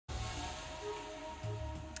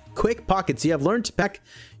Quick pockets. You have learned to pack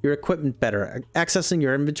your equipment better. Accessing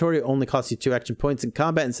your inventory only costs you 2 action points in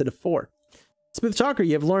combat instead of 4. Smooth talker.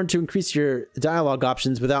 You have learned to increase your dialogue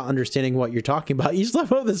options without understanding what you're talking about. Each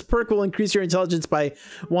level of this perk will increase your intelligence by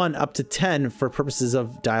 1 up to 10 for purposes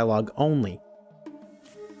of dialogue only.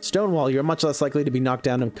 Stonewall. You're much less likely to be knocked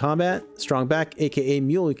down in combat. Strong back, aka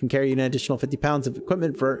mule. You can carry an additional 50 pounds of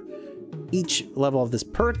equipment for each level of this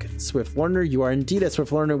perk. Swift learner. You are indeed a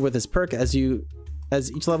swift learner with this perk as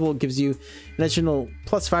each level gives you an additional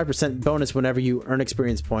plus 5% bonus whenever you earn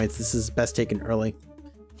experience points. This is best taken early.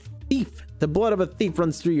 Thief. The blood of a thief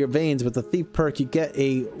runs through your veins. With the thief perk, you get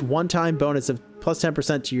a one-time bonus of plus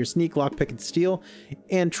 10% to your sneak, lockpick, and steal,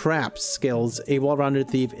 and traps skills. A well-rounded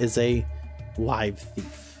thief is a live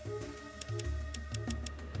thief.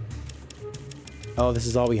 Oh, this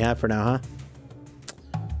is all we have for now,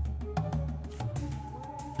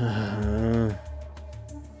 huh?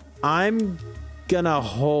 I'm gonna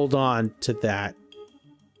hold on to that.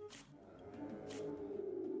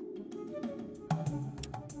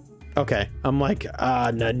 Okay, I'm like,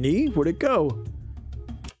 nani? Where'd it go?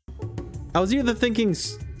 I was either thinking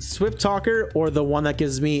Swift Talker or the one that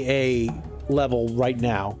gives me a level right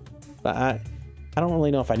now. But I don't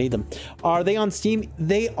really know if I need them. Are they on Steam?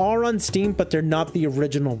 They are on Steam, but they're not the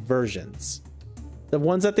original versions. The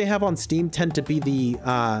ones that they have on Steam tend to be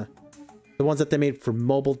the ones that they made for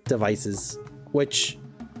mobile devices, which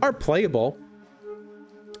are playable,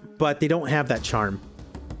 but they don't have that charm.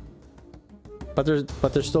 But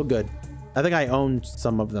they're still good. I think I own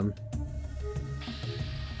some of them.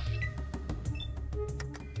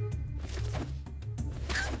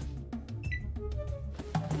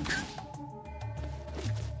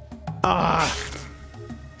 Ah!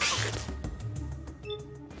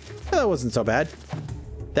 That wasn't so bad.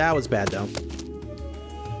 That was bad though.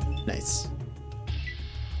 Nice.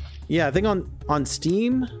 Yeah, I think on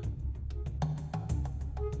Steam.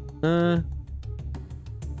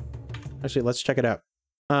 Actually, let's check it out.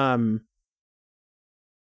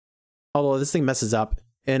 Although this thing messes up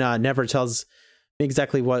and never tells me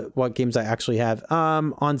exactly what games I actually have.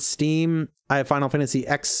 On Steam, I have Final Fantasy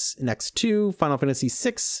X and X2, Final Fantasy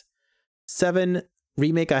 6, 7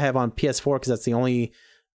 remake I have on PS4 because that's the only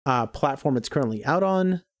platform it's currently out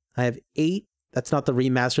on. I have 8. That's not the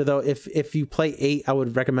remaster though. If you play 8, I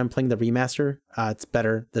would recommend playing the remaster. It's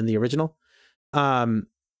better than the original. And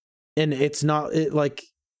it's not like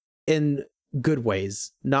in good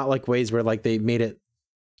ways, not like ways where like they made it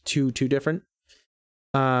too different.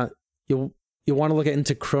 You'll want to look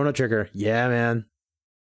into Chrono Trigger. Yeah, man.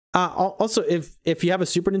 Also, if you have a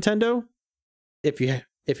Super Nintendo, if you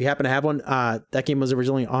happen to have one, that game was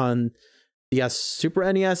originally on the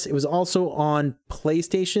Super NES. It was also on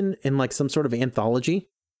PlayStation in like some sort of anthology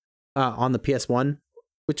on the PS1,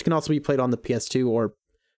 which can also be played on the PS2, or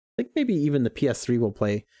I think maybe even the PS3 will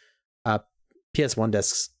play PS1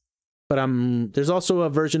 discs. But there's also a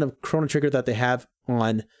version of Chrono Trigger that they have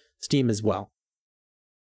on Steam as well.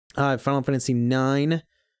 Final Fantasy 9,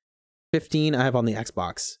 15 I have on the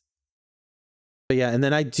Xbox. But yeah, and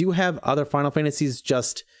then I do have other Final Fantasies,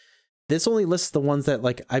 just this only lists the ones that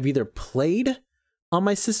like I've either played on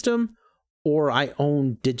my system or I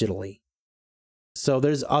own digitally. So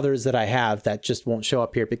there's others that I have that just won't show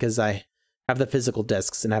up here because I have the physical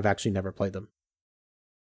discs and I've actually never played them.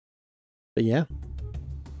 But yeah.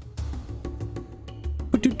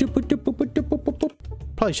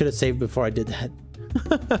 Probably should have saved before I did that.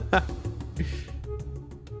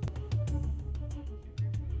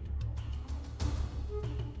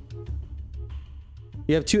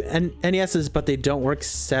 You have 2 NESs, but they don't work,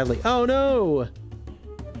 sadly. Oh no!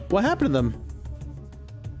 What happened to them?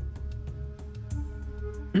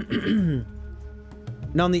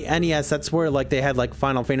 And on the NES, that's where like they had like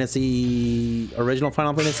Final Fantasy, original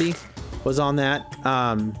Final Fantasy was on that.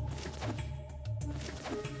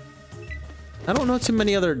 I don't know too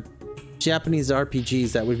many other Japanese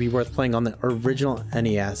RPGs that would be worth playing on the original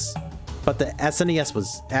NES, but the SNES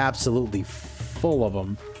was absolutely full of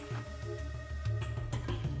them.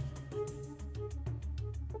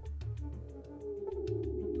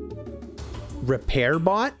 Repair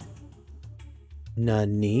bot?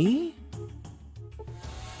 Nani?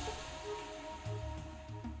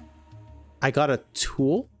 I got a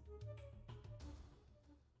tool?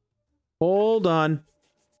 Hold on.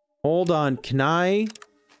 Hold on. Can I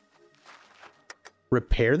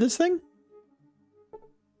repair this thing?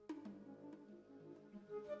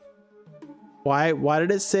 Why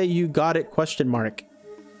did it say you got it ?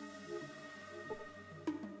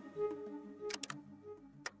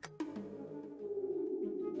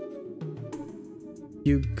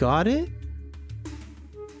 You got it?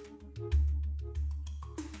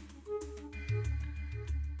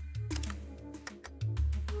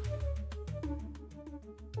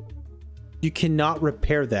 You cannot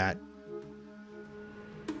repair that.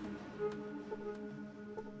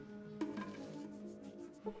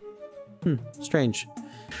 Strange.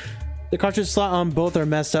 The cartridge slot on both are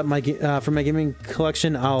messed up. For my gaming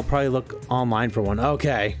collection, I'll probably look online for one.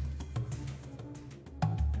 Okay.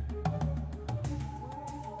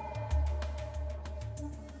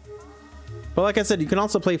 But like I said, you can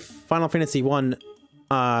also play Final Fantasy 1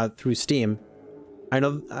 through Steam. I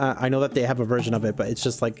know that they have a version of it, but it's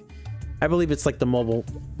just like, I believe it's like the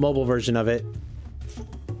mobile version of it,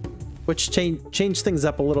 which change things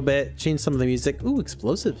up a little bit, change some of the music. Ooh,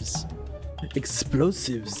 explosives.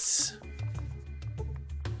 Explosives.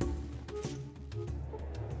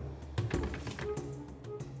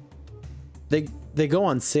 They go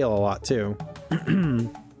on sale a lot too.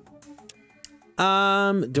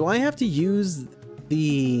 Do I have to use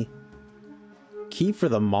the key for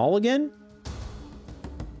the mall again?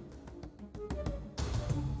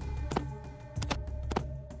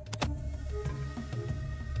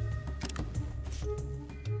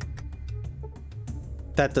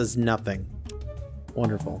 That does nothing.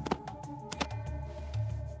 Wonderful.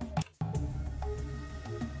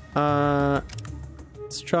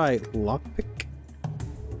 Let's try lockpick.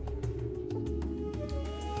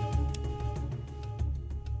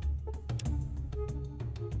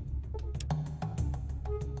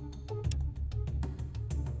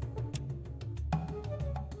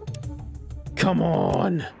 Come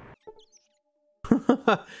on.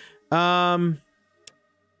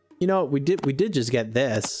 You know, we did just get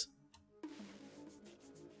this.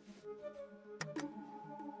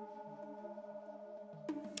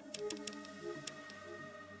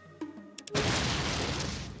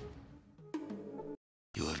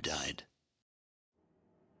 You have died.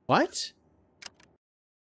 What?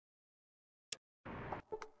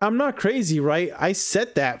 I'm not crazy, right? I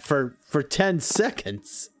set that for 10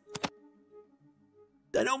 seconds.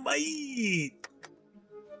 Dynamite!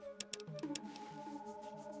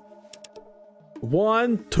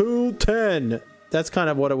 1, 2, 10. That's kind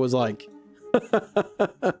of what it was like.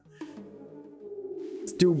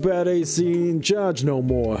 It's too bad AC in charge no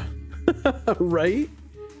more. Right?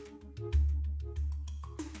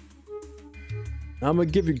 I'm gonna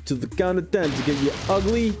give you to the count of 10 to get you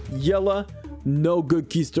ugly, yellow, no good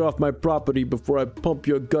keister off my property before I pump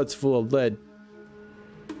your guts full of lead.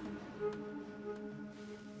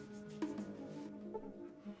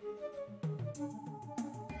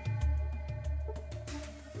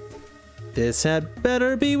 This had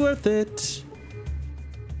better be worth it.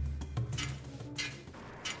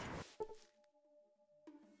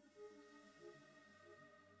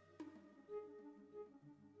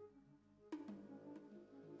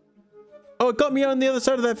 Oh, it got me on the other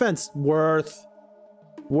side of that fence. Worth.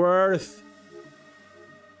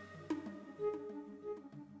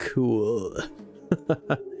 Cool.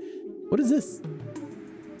 What is this?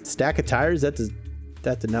 Stack of tires? That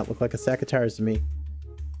did not look like a stack of tires to me.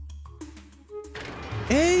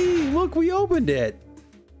 Hey, look, we opened it.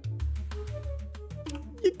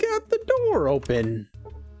 You got the door open.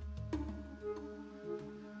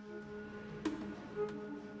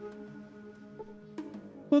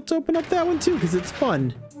 Let's open up that one too, because it's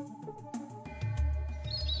fun.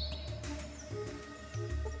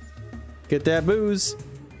 Get that booze.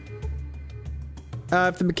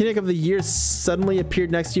 If the mechanic of the year suddenly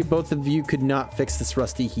appeared next to you, both of you could not fix this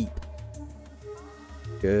rusty heap.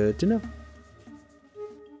 Good to know.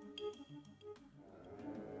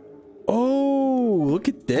 Oh, look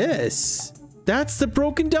at this. That's the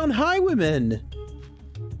broken down highwayman.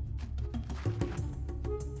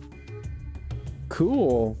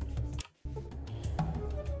 Cool.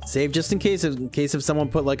 Save just in case if someone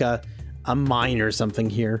put like a mine or something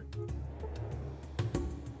here.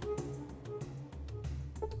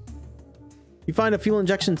 You find a fuel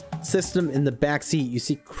injection system in the back seat. You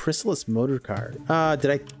see Chrysalis motor car.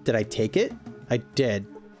 Did I take it? I did.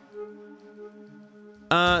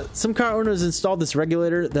 Some car owners installed this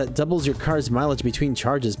regulator that doubles your car's mileage between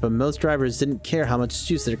charges, but most drivers didn't care how much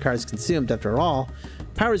juice their cars consumed. After all,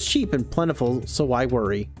 power is cheap and plentiful, so why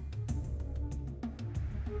worry?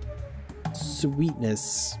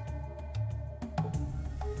 Sweetness.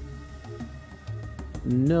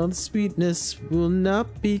 No, the sweetness will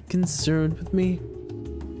not be concerned with me.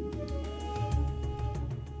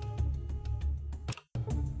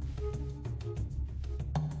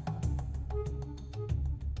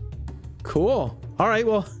 Cool. All right,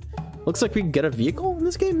 well, looks like we can get a vehicle in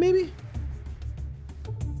this game, maybe?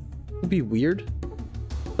 It'd be weird.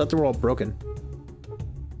 Thought they were all broken.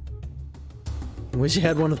 Wish you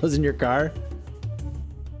had one of those in your car.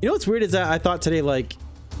 You know what's weird is that I thought today, like,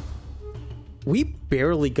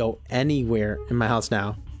 barely go anywhere in my house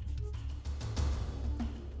now.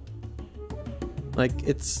 Like,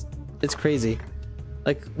 it's crazy.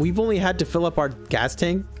 Like, we've only had to fill up our gas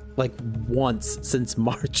tank like once since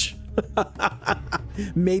March.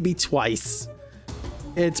 Maybe twice.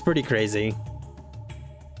 It's pretty crazy.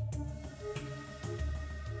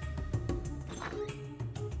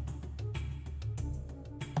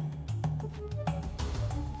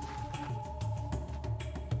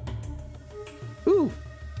 Ooh,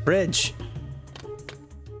 bridge.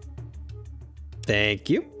 Thank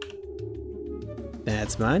you.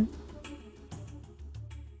 That's mine.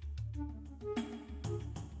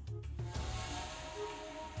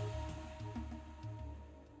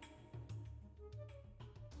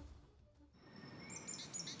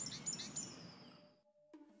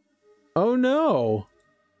 Oh no.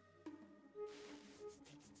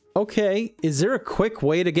 Okay, is there a quick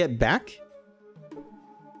way to get back?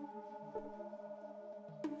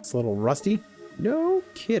 It's a little rusty. No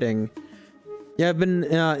kidding. Yeah, I've been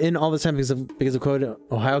in all this time because of code.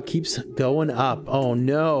 Ohio keeps going up. Oh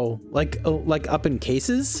no. Like up in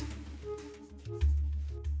cases?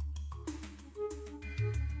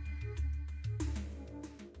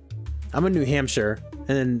 I'm in New Hampshire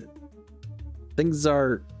and things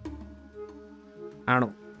are, I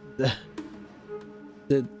don't know,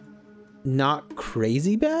 the not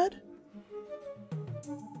crazy bad?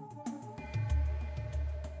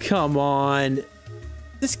 Come on.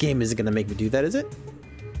 This game isn't gonna make me do that, is it?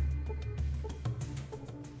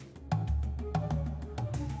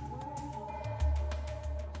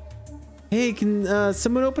 Hey, can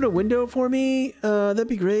someone open a window for me? That'd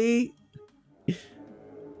be great.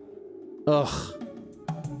 Ugh.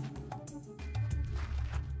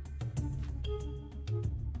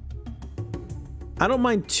 I don't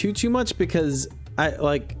mind too much because I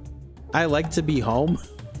like to be home.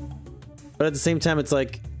 But at the same time, it's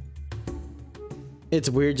like, it's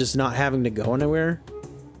weird just not having to go anywhere.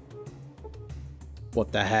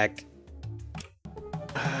 What the heck?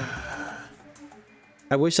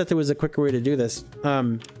 I wish that there was a quicker way to do this.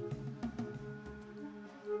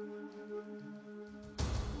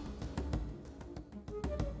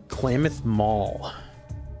 Klamath Mall.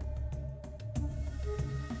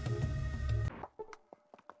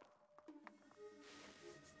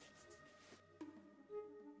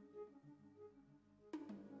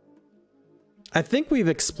 I think we've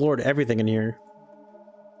explored everything in here.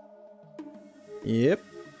 Yep.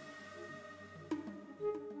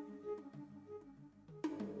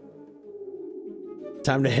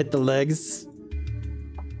 Time to hit the legs.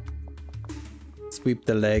 Sweep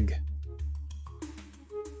the leg.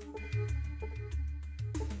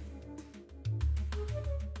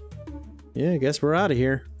 Yeah, I guess we're out of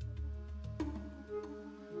here.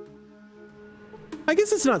 I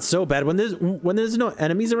guess it's not so bad when there's no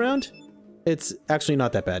enemies around. It's actually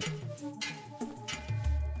not that bad.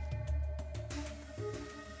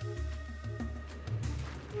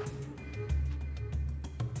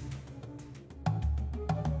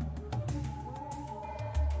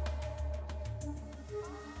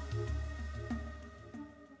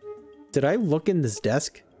 Did I look in this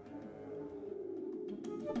desk?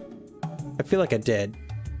 I feel like I did.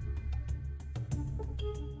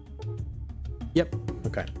 Yep.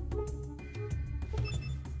 Okay.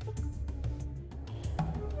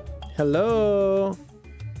 Hello?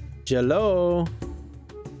 Jello?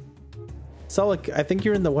 Solak, I think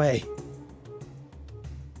you're in the way.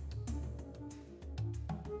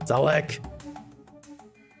 Solak!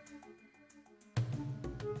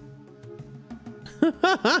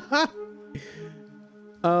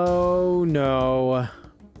 Oh no.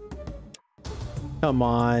 Come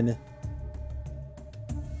on.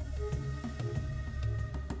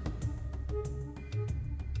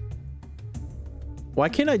 Why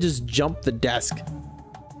can't I just jump the desk?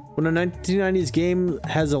 When a 1990s game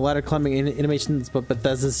has a ladder climbing animations, but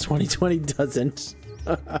Bethesda's 2020 doesn't.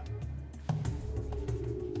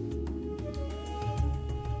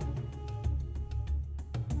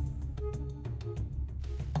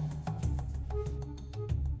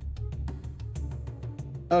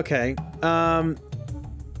 Okay.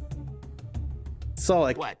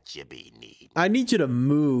 Solak, What you be need? I need you to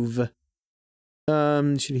move.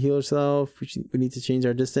 Should heal herself. We need to change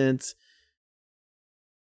our distance.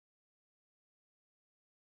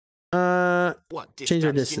 What Change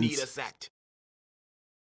our distance you need distance. us at?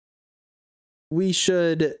 We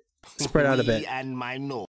should spread out a bit. Me and my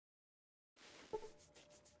no.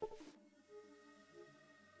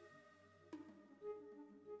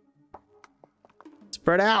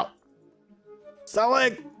 Spread out.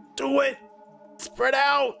 Solak, do it. Spread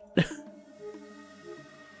out.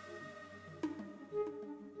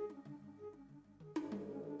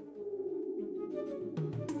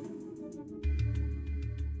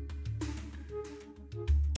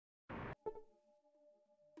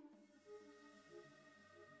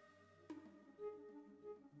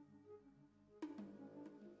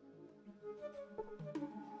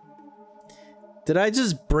 Did I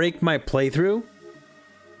just break my playthrough?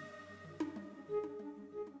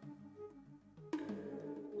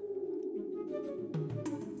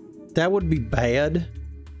 That would be bad.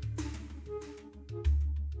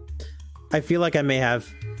 I feel like I may have.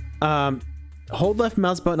 Hold left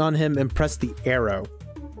mouse button on him and press the arrow.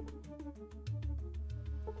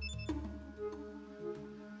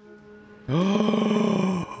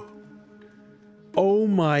 Oh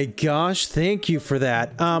my gosh, thank you for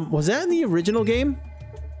that. Was that in the original game?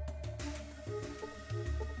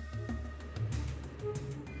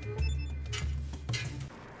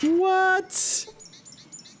 What?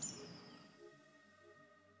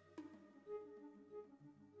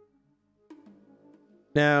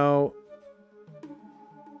 Now...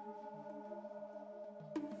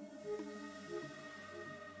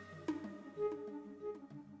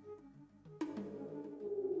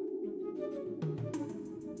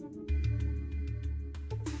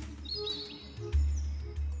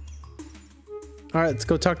 All right, let's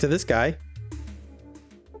go talk to this guy.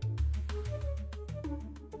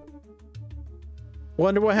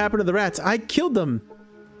 Wonder what happened to the rats. I killed them.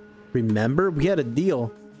 Remember? We had a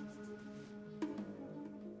deal.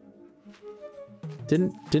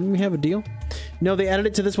 Didn't we have a deal? No, they added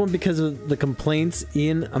it to this one because of the complaints.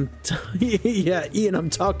 Ian, yeah, Ian, I'm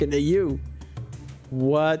talking to you.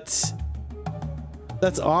 What?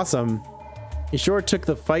 That's awesome. You sure took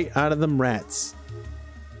the fight out of them rats.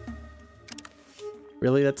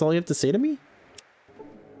 Really? That's all you have to say to me?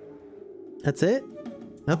 That's it?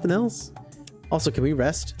 Nothing else? Also, can we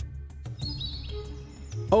rest?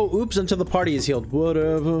 Oh, oops, until the party is healed.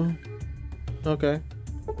 Whatever. Okay.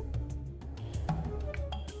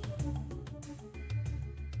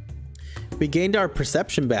 We gained our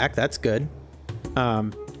perception back. That's good.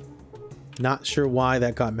 Not sure why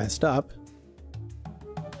that got messed up.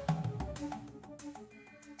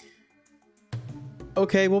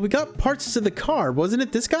 Okay, well, we got parts to the car. Wasn't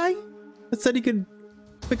it this guy that said he could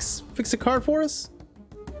fix a car for us?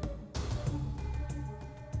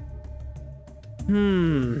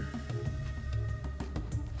 Or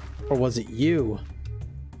was it you?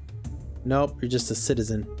 Nope, you're just a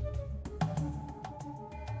citizen.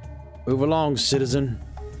 Move along, citizen.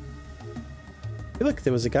 Hey, look,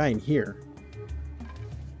 there was a guy in here.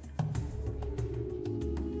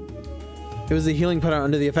 It was the healing powder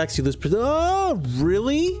under the effects you lose. Oh,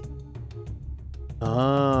 really?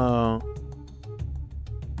 Oh.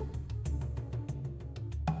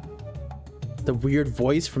 The weird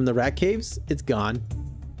voice from the rat caves? It's gone.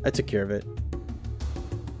 I took care of it.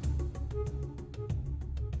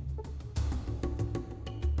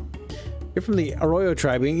 You're from the Arroyo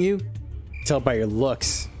tribe, ain't you? Tell by your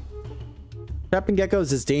looks. Trapping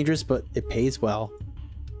geckos is dangerous, but it pays well.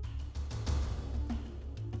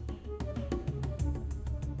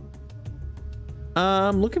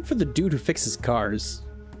 I'm looking for the dude who fixes cars.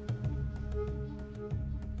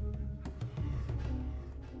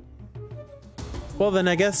 Well, then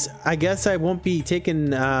I guess I won't be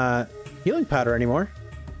taking healing powder anymore,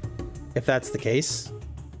 if that's the case.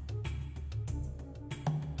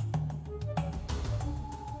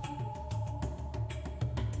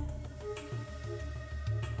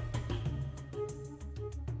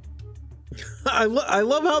 I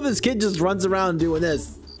love how this kid just runs around doing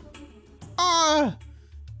this. Ah!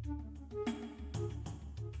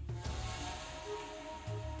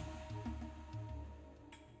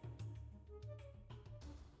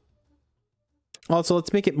 Also,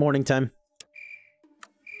 let's make it morning time.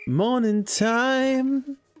 Morning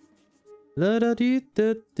time. La da dee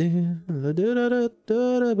da dee, la da da da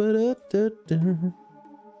da da da da.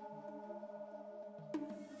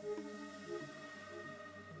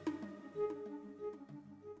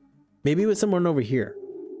 Maybe it was someone over here.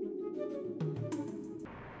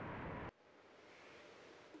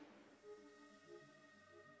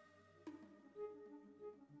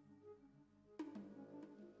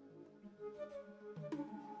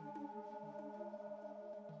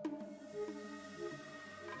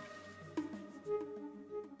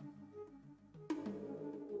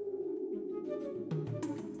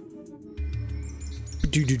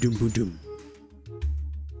 Doo-doo-doom-boo-doom.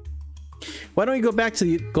 Why don't you go back to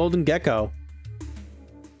the golden gecko?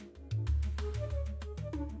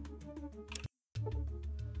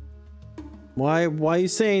 Why are you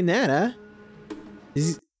saying that, huh?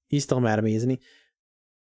 He's still mad at me, isn't he?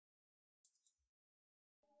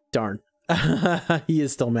 Darn. He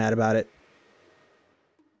is still mad about it.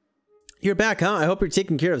 You're back, huh? I hope you're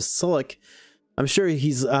taking care of Sulik. I'm sure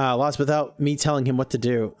he's lost without me telling him what to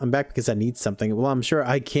do. I'm back because I need something. Well, I'm sure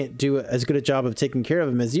I can't do as good a job of taking care of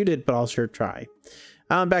him as you did, but I'll sure try.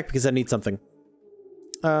 I'm back because I need something.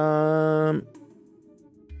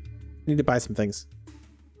 Need to buy some things.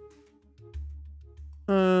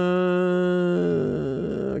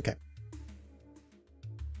 Okay.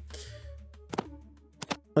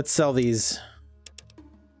 Let's sell these.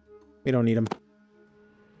 We don't need them.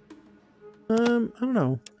 I don't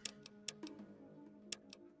know.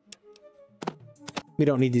 We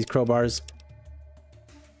don't need these crowbars.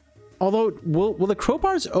 Although, will the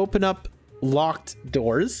crowbars open up locked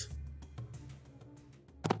doors?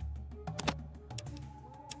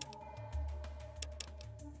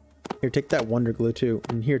 Here, take that wonder glue too.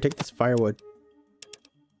 And here, take this firewood.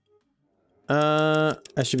 I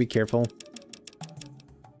should be careful.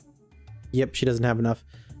 Yep, she doesn't have enough.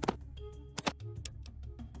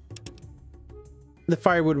 The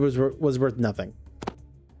firewood was worth nothing.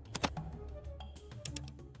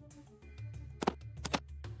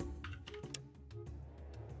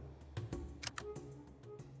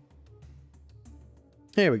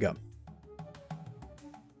 There we go.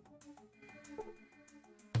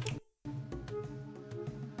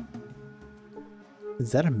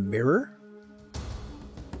 Is that a mirror?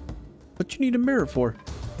 What you need a mirror for?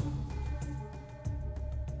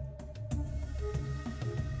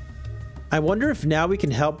 I wonder if now we can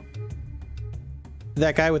help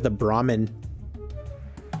that guy with the Brahmin.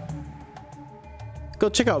 Go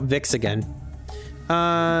check out Vix again.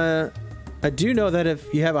 I do know that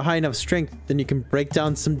if you have a high enough strength, then you can break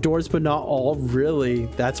down some doors, but not all. Really?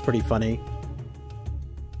 That's pretty funny.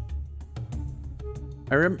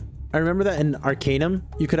 I remember that in Arcanum,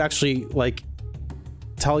 you could actually, like,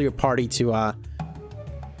 tell your party to,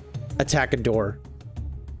 attack a door.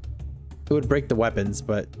 It would break the weapons,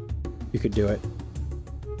 but you could do it.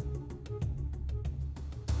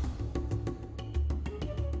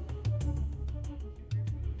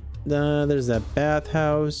 There's that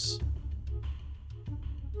bathhouse.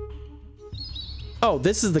 Oh,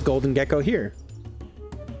 this is the golden gecko here.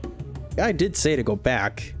 I did say to go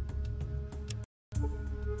back.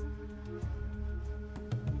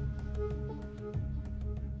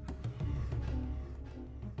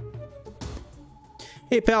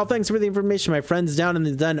 Hey pal, thanks for the information. My friends down in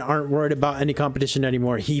the den aren't worried about any competition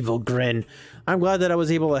anymore. Evil grin. I'm glad that I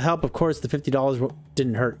was able to help. Of course, the $50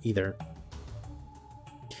 didn't hurt either.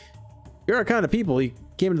 You're our kind of people. You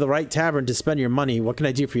came to the right tavern to spend your money. What can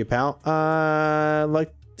I do for you, pal?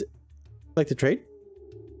 Like to trade?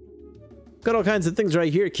 Got all kinds of things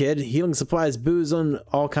right here, kid. Healing supplies, booze, and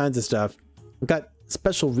all kinds of stuff. I've got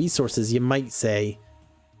special resources, you might say.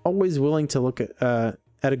 Always willing to look at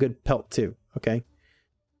a good pelt too. Okay.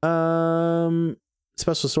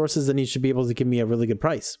 Special sources, then you should be able to give me a really good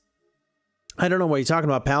price. I don't know what you're talking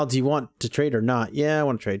about, pal. Do you want to trade or not? Yeah, I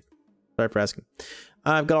want to trade. Sorry for asking.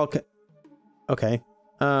 I've got all. Okay.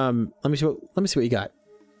 Let me see what you got.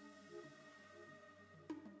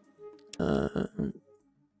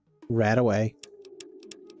 Rat away.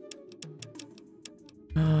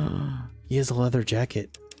 He has a leather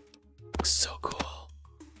jacket. Looks so cool.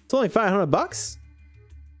 It's only $500.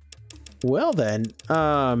 Well then,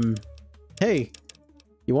 hey,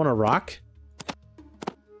 you want a rock?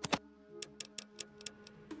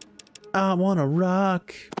 I want a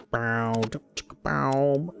rock.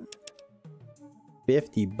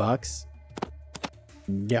 $50?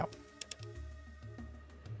 No.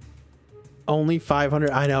 Only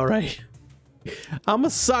 500. I know, right? I'm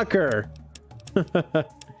a sucker.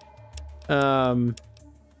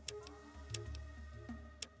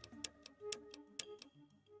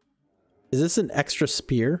 Is this an extra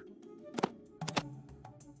spear?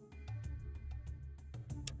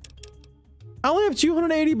 I only have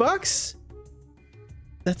 $280.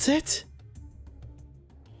 That's it.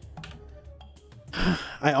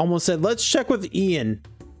 I almost said, let's check with Ian.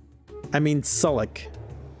 I mean, Sullick.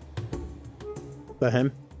 Is that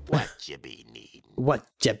him? What you be needin'? What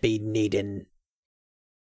you be needin'?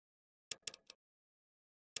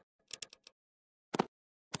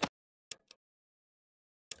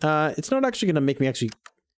 It's not actually gonna make me actually...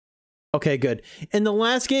 Okay, good. In the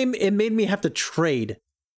last game, it made me have to trade.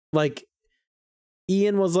 Like,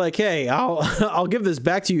 Ian was like, hey, I'll give this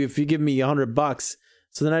back to you if you give me $100.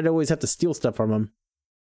 So then I'd always have to steal stuff from him.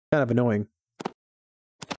 Kind of annoying.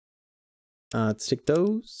 Let's take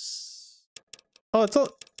those. Oh,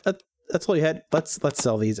 that's all you had. Let's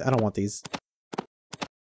sell these. I don't want these.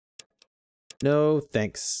 No,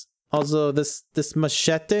 thanks. Also, this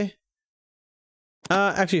machete.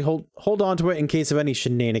 Actually, hold on to it in case of any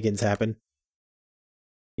shenanigans happen.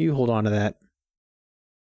 You hold on to that.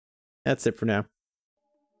 That's it for now.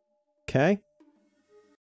 Okay.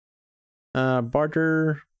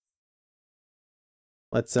 Barter.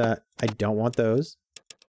 Let's, I don't want those.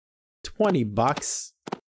 $20.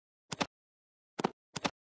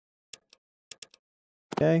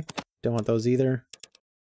 Okay, don't want those either.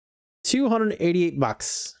 288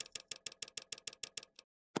 bucks.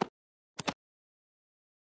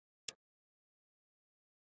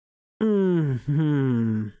 I'll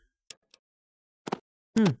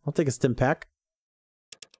take a stim pack.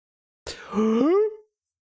 Are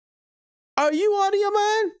you audio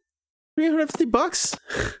man? 350 bucks?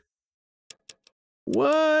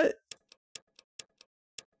 What?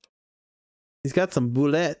 He's got some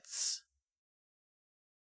bullets.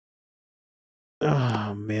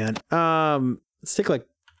 Oh man. Let's take like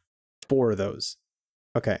 4 of those.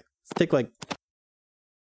 Okay. Let's take like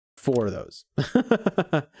 4 of those.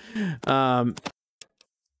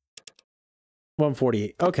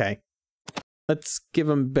 148. Okay. Let's give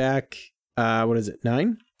him back what is it?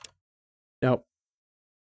 9? Nope.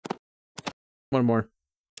 1 more.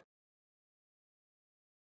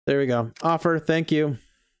 There we go. Offer. Thank you.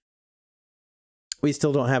 We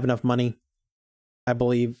still don't have enough money. I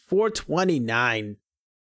believe 429.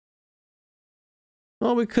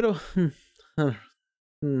 Well, we could have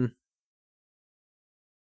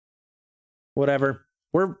whatever.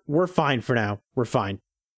 We're fine for now. We're fine.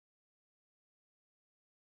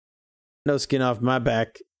 No skin off my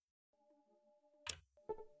back.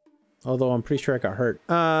 Although I'm pretty sure I got hurt.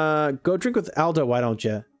 Go drink with Aldo, why don't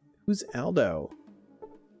you? Who's Aldo?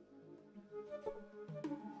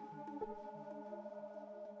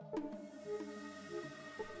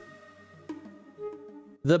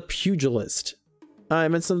 The Pugilist. I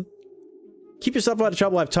meant some... Keep yourself out of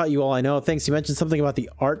trouble, I've taught you all I know. Thanks, you mentioned something about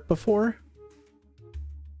the art before?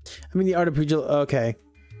 I mean the art of pugilism. Okay.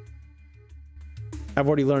 I've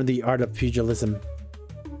already learned the art of pugilism.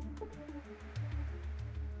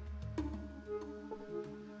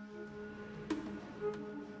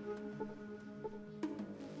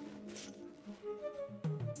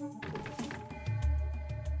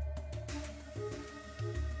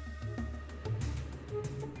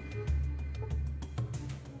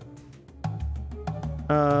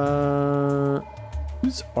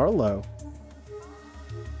 Who's Arlo?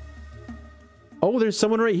 Oh, there's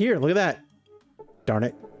someone right here. Look at that. Darn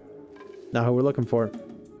it. Not who we're looking for.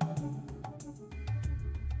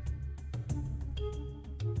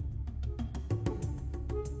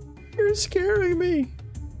 You're scaring me.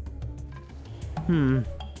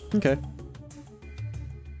 Okay.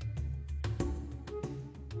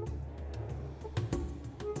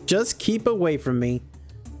 Just keep away from me.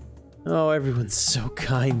 Oh, everyone's so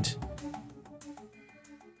kind.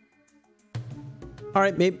 All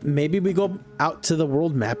right, maybe we go out to the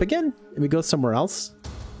world map again and we go somewhere else.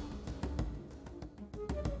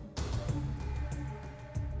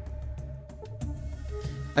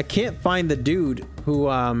 I can't find the dude who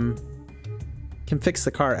can fix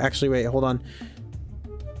the car. Actually, wait, hold on.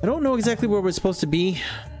 I don't know exactly where we're supposed to be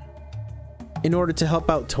in order to help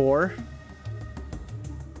out Tor.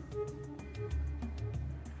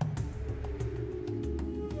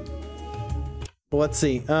 Well, let's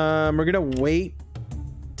see. We're gonna wait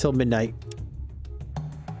till midnight.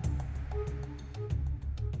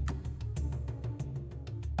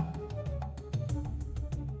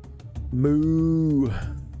 Moo.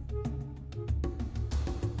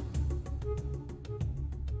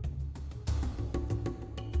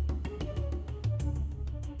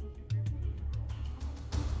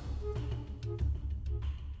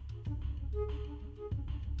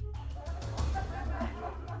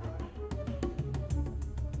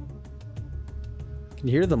 Can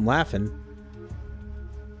hear them laughing.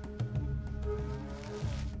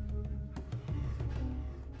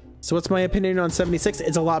 So what's my opinion on 76?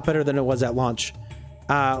 It's a lot better than it was at launch.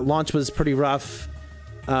 Launch was pretty rough.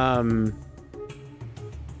 And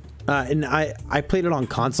I played it on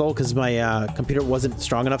console because my computer wasn't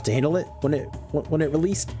strong enough to handle it when it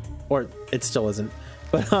released, or it still isn't.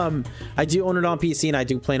 But I do own it on PC and I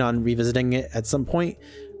do plan on revisiting it at some point.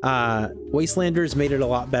 Wastelanders made it a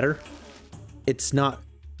lot better. It's not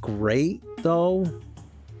great though.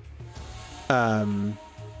 I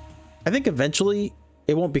think eventually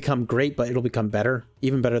it won't become great, but it'll become better,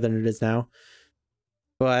 even better than it is now.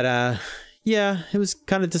 But yeah, it was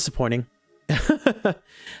kind of disappointing.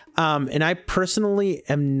 And I personally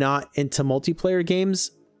am not into multiplayer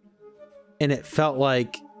games, and it felt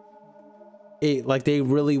like they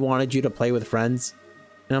really wanted you to play with friends,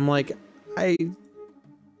 and I'm like, I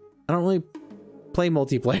don't really play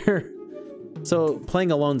multiplayer. So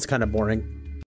playing alone's kind of boring.